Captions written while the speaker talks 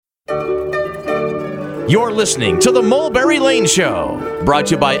You're listening to the Mulberry Lane Show, brought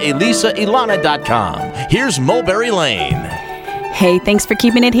to you by ElisaElana.com. Here's Mulberry Lane. Hey, thanks for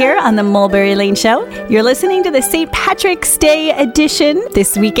keeping it here on the Mulberry Lane Show. You're listening to the St. Patrick's Day edition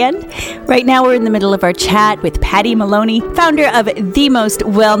this weekend. Right now, we're in the middle of our chat with Paddy Moloney, founder of the most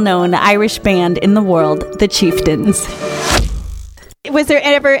well-known Irish band in the world, the Chieftains. Was there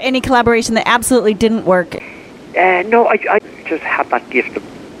ever any collaboration that absolutely didn't work? No, I just have that gift of,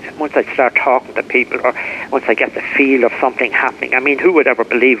 once I start talking to people, or once I get the feel of something happening. I mean, who would ever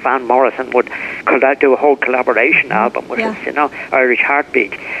believe Van Morrison would do a whole collaboration album with us, Irish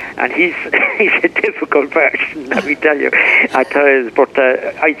Heartbeat? And he's a difficult person, let me tell you, at times, but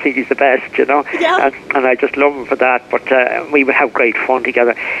I think he's the best, and I just love him for that. But we would have great fun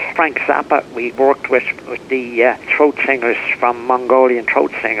together. Frank Zappa, we worked with the throat singers from Mongolian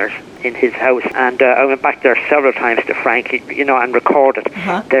Throat Singers in his house, and I went back there several times to Frank, and recorded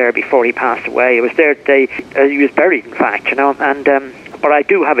there before he passed away. It was there the day he was buried, in fact, and but I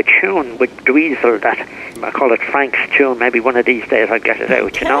do have a tune with Dweezil that I call it Frank's tune. Maybe one of these days I'll get it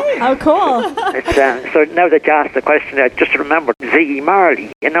out, Oh, cool. It's, so now that you asked the question, I just remembered Ziggy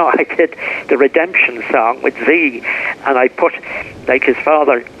Marley. I did the Redemption song with Ziggy, and I put, like his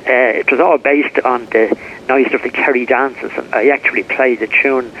father, it was all based on the noise of the Kerry dances, and I actually played the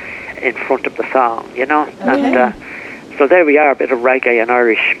tune in front of the song, and so there we are, a bit of reggae and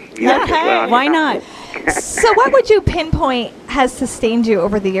Irish music as well. Why not? So what would you pinpoint has sustained you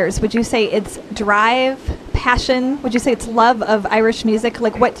over the years? Would you say it's drive, passion? Would you say it's love of Irish music?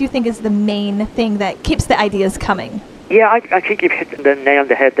 Like, what do you think is the main thing that keeps the ideas coming? Yeah, I think you've hit the nail on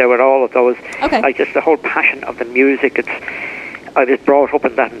the head there with all of those. Okay. Like, just the whole passion of the music. I was brought up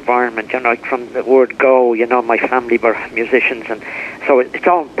in that environment, like from the word go, my family were musicians, and so it's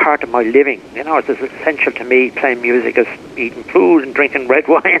all part of my living, it's as essential to me playing music as eating food and drinking red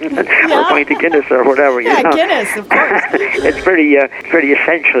wine or going to Guinness or whatever, Guinness, of course. It's pretty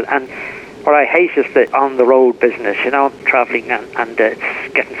essential, and what I hate is the on-the-road business, travelling, and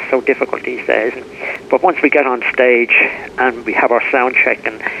it's getting so difficult these days. But once we get on stage and we have our sound check,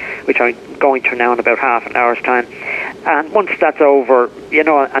 which I'm going to now in about half an hour's time, and once that's over,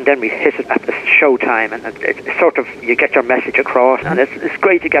 and then we hit it at the show time, and it's sort of, you get your message across, and it's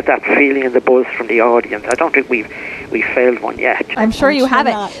great to get that feeling and the buzz from the audience. I don't think we've failed one yet. I'm sure you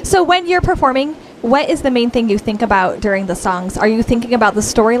haven't. So when you're performing, what is the main thing you think about during the songs? Are you thinking about the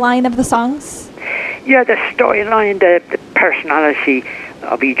storyline of the songs? Yeah, the storyline, the personality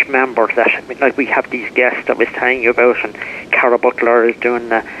of each member. Like we have these guests that I was telling you about, and Cara Butler is doing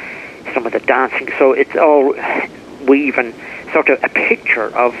some of the dancing. So it's all weaving sort of a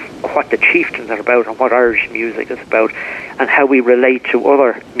picture of what the Chieftains are about and what Irish music is about, and how we relate to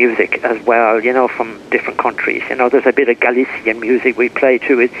other music as well, from different countries. There's a bit of Galician music we play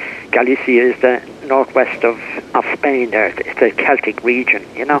too. Galicia is the northwest of Spain there. It's the Celtic region,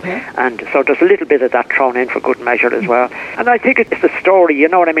 and so there's a little bit of that thrown in for good measure as well. And I think it's the story, you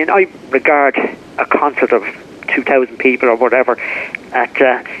know what I mean? I regard a concert of 2,000 people or whatever,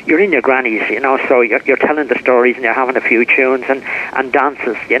 you're in your grannies, so you're telling the stories and you're having a few tunes and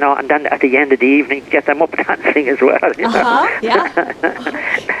dances, and then at the end of the evening, get them up dancing as well.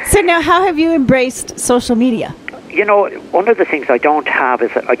 So now, how have you embraced social media? One of the things I don't have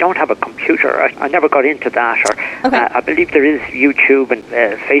is I don't have a computer. I never got into that. Or I believe there is YouTube and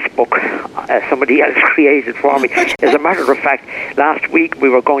Facebook. Somebody else created for me. As a matter of fact, last week we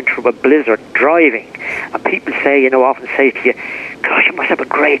were going through a blizzard driving, and people say, often say to you, "Gosh, you must have a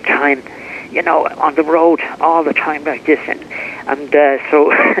great time." On the road all the time like this, and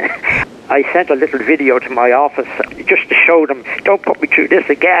so I sent a little video to my office just to show them, don't put me through this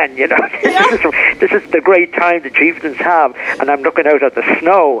again, This is the great time the Chieftains have, and I'm looking out at the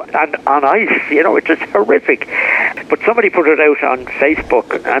snow and on ice, it's just horrific. But somebody put it out on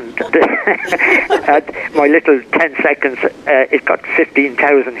Facebook, and and my little 10 seconds, it got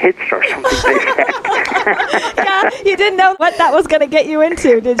 15,000 hits or something, they said. You didn't know what that was going to get you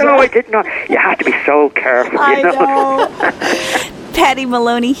into, did you? No, I did not. You have to be so careful, I know. Paddy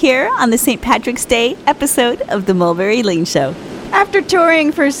Moloney here on the St. Patrick's Day episode of the Mulberry Lane Show. After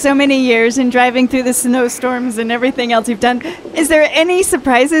touring for so many years and driving through the snowstorms and everything else you've done, is there any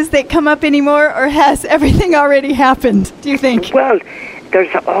surprises that come up anymore, or has everything already happened, do you think? Well,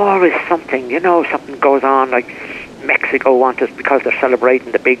 there's always something, something goes on, like Mexico want us, because they're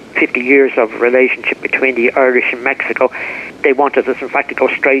celebrating the big 50 years of relationship between the Irish and Mexico. They wanted us, in fact, to go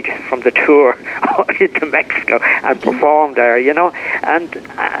straight from the tour into Mexico and perform there, and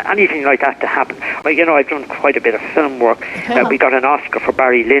anything like that to happen. Well, I've done quite a bit of film work. We got an Oscar for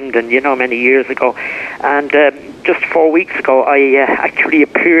Barry Lyndon, many years ago, and just 4 weeks ago, I actually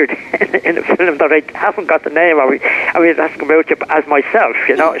appeared in a film that I haven't got the name of. I was asking about it as myself,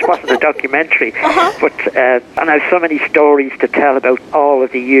 you know. It wasn't a documentary. But and I have so many stories to tell about all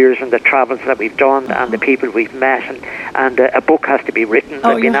of the years and the travels that we've done and the people we've met. And a book has to be written.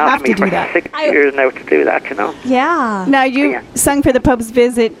 Oh, They've been you have asking to me do for that. 6 years now to do that, you know. Yeah. Now, you sung for the Pope's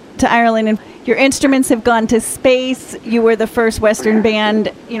visit to Ireland, and your instruments have gone to space. You were the first Western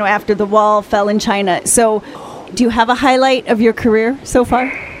band, you know, after the wall fell in China. So do you have a highlight of your career so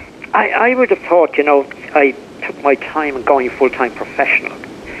far? I would have thought, you know, I took my time in going full-time professional.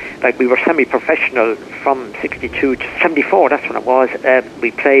 Like, we were semi-professional from 62 to 74, that's when it was.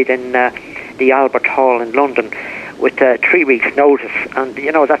 We played in the Albert Hall in London with 3 weeks' notice, and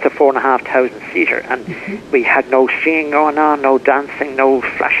you know, that's a 4,500 seater, and we had no singing going on, no dancing, no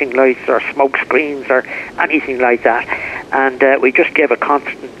flashing lights or smoke screens or anything like that, and we just gave a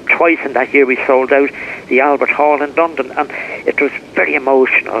concert twice in that year. We sold out the Albert Hall in London, and it was very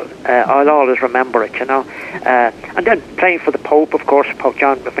emotional. I'll always remember it, you know. And then playing for the Pope, of course, Pope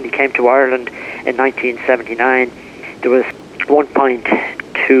John, when he came to Ireland in 1979, there was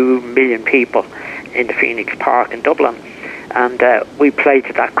 1.2 million people in the Phoenix Park in Dublin, and we played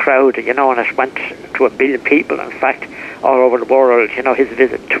to that crowd, you know, and it went to 1 billion people, in fact, all over the world, you know, his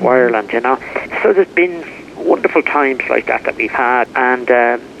visit to Ireland, you know. So there's been wonderful times like that we've had, and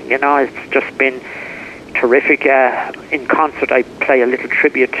you know, it's just been terrific. In concert, I play a little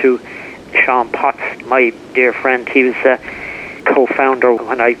tribute to Sean Potts, my dear friend. He was co-founder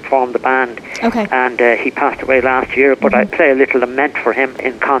when I formed the band, and he passed away last year, but I play a little lament for him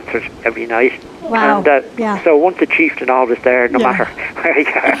in concert every night. Wow. And so once a chieftain, always there, no matter where you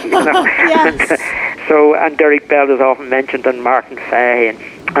are, you know. Yes. And Derek Bell is often mentioned, and Martin Fay,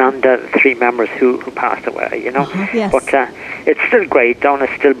 and 3 members who passed away, you know. Yes. But it's still great, Don.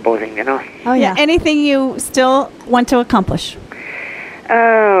 It's still buzzing, you know. Oh, yeah. Anything you still want to accomplish?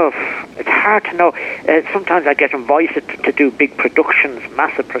 Oh, it's hard to know. Sometimes I get invited to do big productions,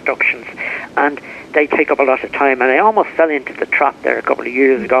 massive productions, and they take up a lot of time, and I almost fell into the trap there a couple of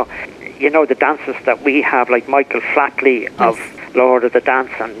years ago. You know, the dancers that we have, like Michael Flatley of Lord of the Dance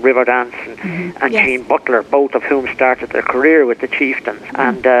and Riverdance, and Gene Butler, both of whom started their career with the Chieftains.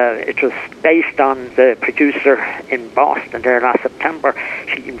 And it was based on the producer in Boston there last September.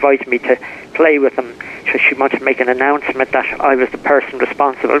 She invited me to play with them. So she wanted to make an announcement that I was the person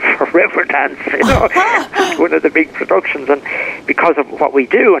responsible for Riverdance, you know, one of the big productions. And because of what we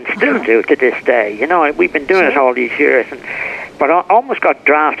do and still do to this day, you know, we've been doing it all these years. But I almost got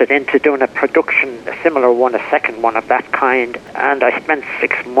drafted into doing a production, a similar one, a second one of that kind. And I spent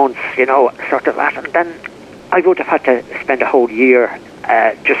 6 months, you know, sort of that. And then I would have had to spend a whole year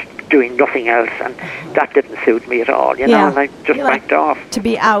just doing nothing else. And that didn't suit me at all, you know, and I just backed off. To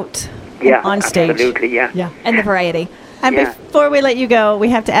be out on stage. Absolutely, yeah. And the variety. And before we let you go, we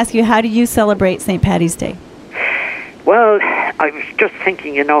have to ask you, how do you celebrate St. Paddy's Day? Well, I was just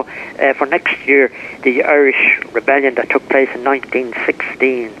thinking, you know, for next year, the Irish rebellion that took place in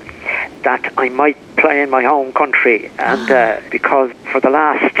 1916, that I might play in my home country. And because for the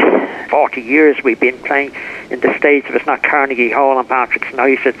last 40 years we've been playing in the States. If it's not Carnegie Hall on Patrick's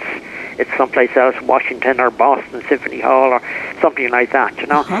Night, it's someplace else, Washington or Boston Symphony Hall or something like that, you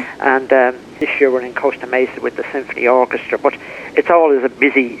know. And this year we're in Costa Mesa with the Symphony Orchestra, but it's always a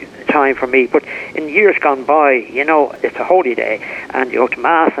busy time for me. But in years gone by, you know, it's a holy day, and you go to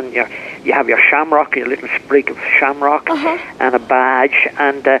Mass, and you have your shamrock, your little sprig of shamrock, and a badge,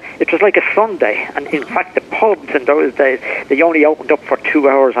 and it was like a Sunday. And in fact, the pubs in those days, they only opened up for 2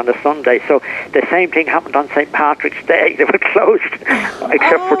 hours on a Sunday, so the same thing happened on St. Patrick's Day. They were closed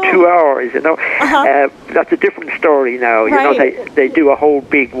except for 2 hours, you know. That's a different story now. You know, they do a whole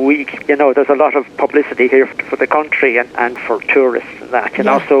big week. You know, there's a lot of publicity here for the country and for tourists and that, you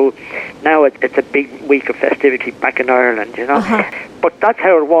know. So now it's a big week of festivity back in Ireland, you know. But that's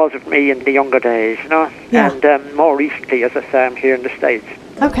how it was with me in the younger days, you know. And more recently, as I say, I'm here in the States.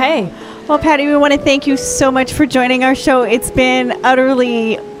 Okay. Well, Paddy, we want to thank you so much for joining our show. It's been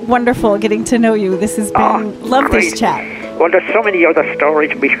utterly wonderful getting to know you. This has been love this chat. Well, there's so many other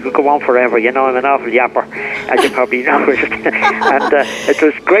stories. We could go on forever, you know. I'm an awful yapper, as you probably know. And it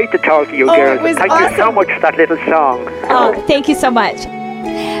was great to talk to you, girls. Thank you so much for that little song. Oh, thank you so much.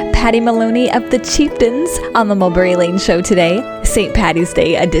 Paddy Moloney of the Chieftains on the Mulberry Lane Show today, St. Paddy's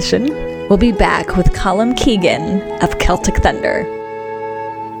Day edition. We'll be back with Colm Keegan of Celtic Thunder.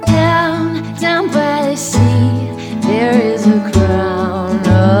 Down by the sea, there is a crowd.